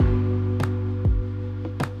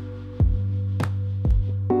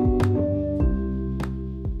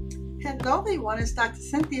lovely one. It's Dr.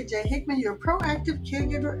 Cynthia J. Hickman, your proactive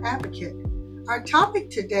caregiver advocate. Our topic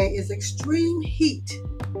today is extreme heat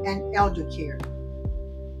and eldercare.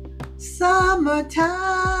 Summertime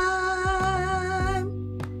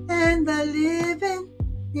and the living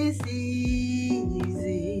is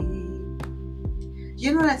easy.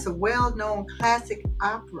 You know, that's a well-known classic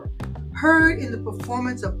opera heard in the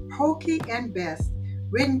performance of Porgy and Bess,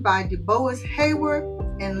 written by DeBois Hayward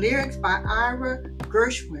and lyrics by Ira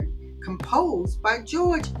Gershwin, composed by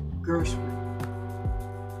George Gershwin.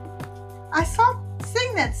 I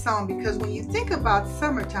sing that song because when you think about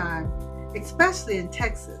summertime, especially in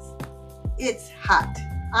Texas, it's hot.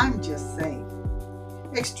 I'm just saying.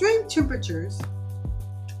 Extreme temperatures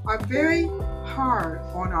are very hard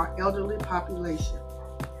on our elderly population.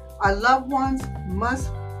 Our loved ones must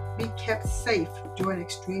be kept safe during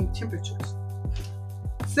extreme temperatures.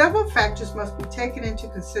 Several factors must be taken into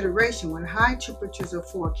consideration when high temperatures are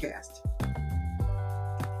forecast.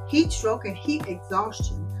 Heat stroke and heat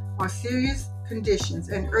exhaustion are serious conditions,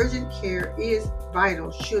 and urgent care is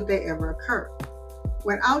vital should they ever occur.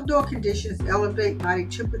 When outdoor conditions elevate body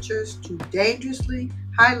temperatures to dangerously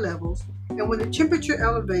high levels, and when the temperature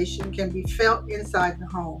elevation can be felt inside the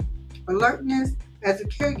home, alertness as a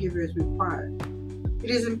caregiver is required. It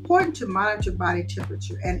is important to monitor body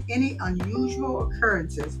temperature and any unusual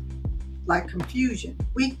occurrences like confusion,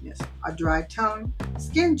 weakness, a dry tongue,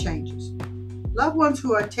 skin changes. Loved ones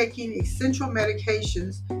who are taking essential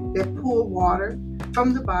medications that pull water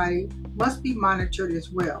from the body must be monitored as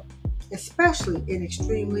well, especially in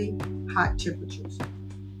extremely hot temperatures.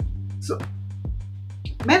 So,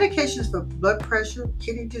 medications for blood pressure,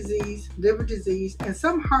 kidney disease, liver disease, and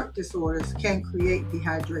some heart disorders can create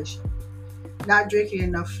dehydration. Not drinking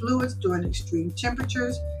enough fluids during extreme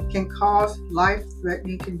temperatures can cause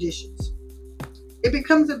life-threatening conditions. It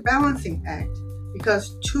becomes a balancing act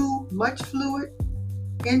because too much fluid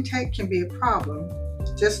intake can be a problem,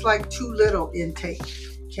 just like too little intake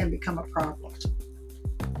can become a problem.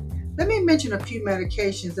 Let me mention a few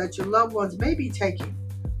medications that your loved ones may be taking.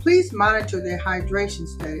 Please monitor their hydration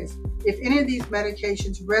status if any of these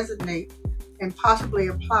medications resonate and possibly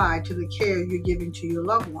apply to the care you're giving to your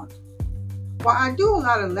loved ones. While I do a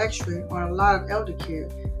lot of lecturing on a lot of elder care,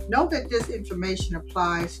 know that this information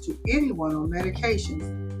applies to anyone on medications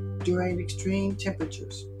during extreme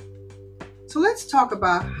temperatures. So let's talk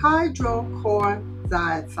about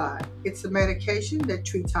hydrochlorothiazide. It's a medication that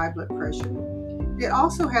treats high blood pressure. It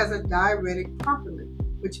also has a diuretic property,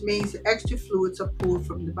 which means the extra fluids are pulled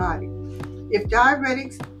from the body. If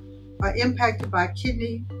diuretics are impacted by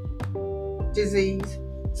kidney disease,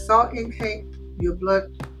 salt intake, your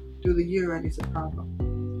blood through the urine is a problem.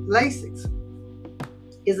 Lasix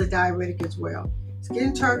is a diuretic as well.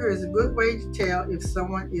 Skin turgor is a good way to tell if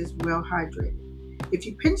someone is well hydrated. If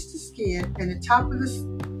you pinch the skin and the top of the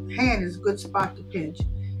hand is a good spot to pinch,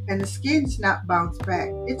 and the skin does not bounce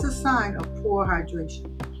back, it's a sign of poor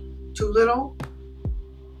hydration. Too little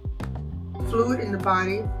fluid in the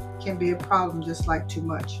body can be a problem, just like too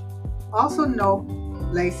much. Also know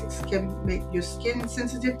Lasix can make your skin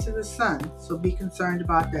sensitive to the sun, so be concerned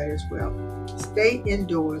about that as well. Stay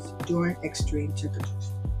indoors during extreme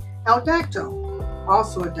temperatures. Aldactone,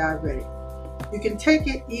 also a diuretic. You can take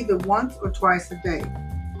it either once or twice a day.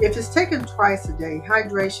 If it's taken twice a day,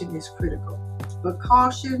 hydration is critical, but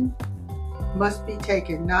caution must be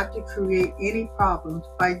taken not to create any problems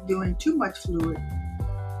by doing too much fluid,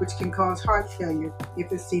 which can cause heart failure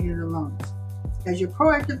if it's seen in the lungs. As your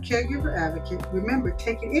proactive caregiver advocate, remember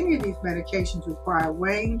taking any of these medications require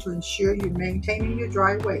weighing to ensure you're maintaining your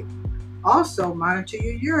dry weight. Also, monitor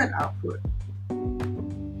your urine output.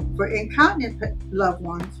 For incontinent loved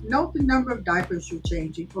ones, note the number of diapers you're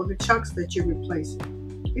changing or the chucks that you're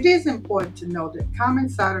replacing. It is important to know that common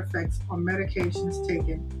side effects on medications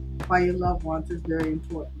taken by your loved ones is very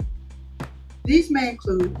important. These may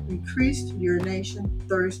include increased urination,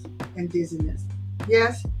 thirst, and dizziness.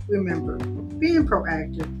 Yes, remember, being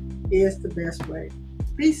proactive is the best way.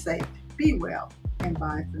 Be safe, be well, and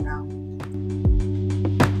bye for now.